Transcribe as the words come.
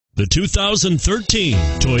The 2013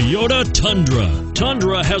 Toyota Tundra.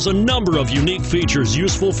 Tundra has a number of unique features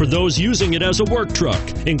useful for those using it as a work truck,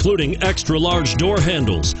 including extra-large door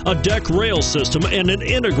handles, a deck rail system, and an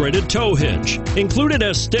integrated tow hitch. Included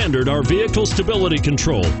as standard are vehicle stability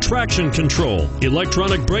control, traction control,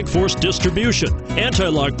 electronic brake force distribution,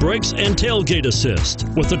 anti-lock brakes, and tailgate assist.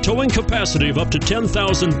 With a towing capacity of up to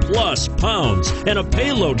 10,000 plus pounds and a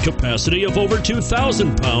payload capacity of over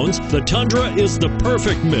 2,000 pounds, the Tundra is the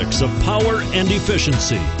perfect mix of power and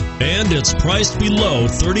efficiency, and it's priced below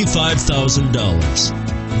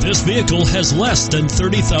 $35,000. This vehicle has less than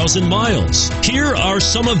 30,000 miles. Here are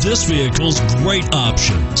some of this vehicle's great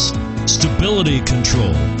options: stability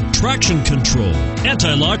control, traction control,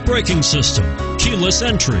 anti-lock braking system, keyless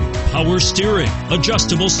entry, power steering,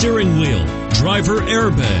 adjustable steering wheel, driver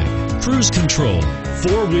airbag, cruise control,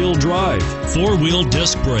 four-wheel drive, four-wheel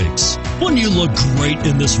disc brakes. Wouldn't you look great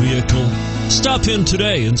in this vehicle? Stop in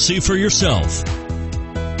today and see for yourself.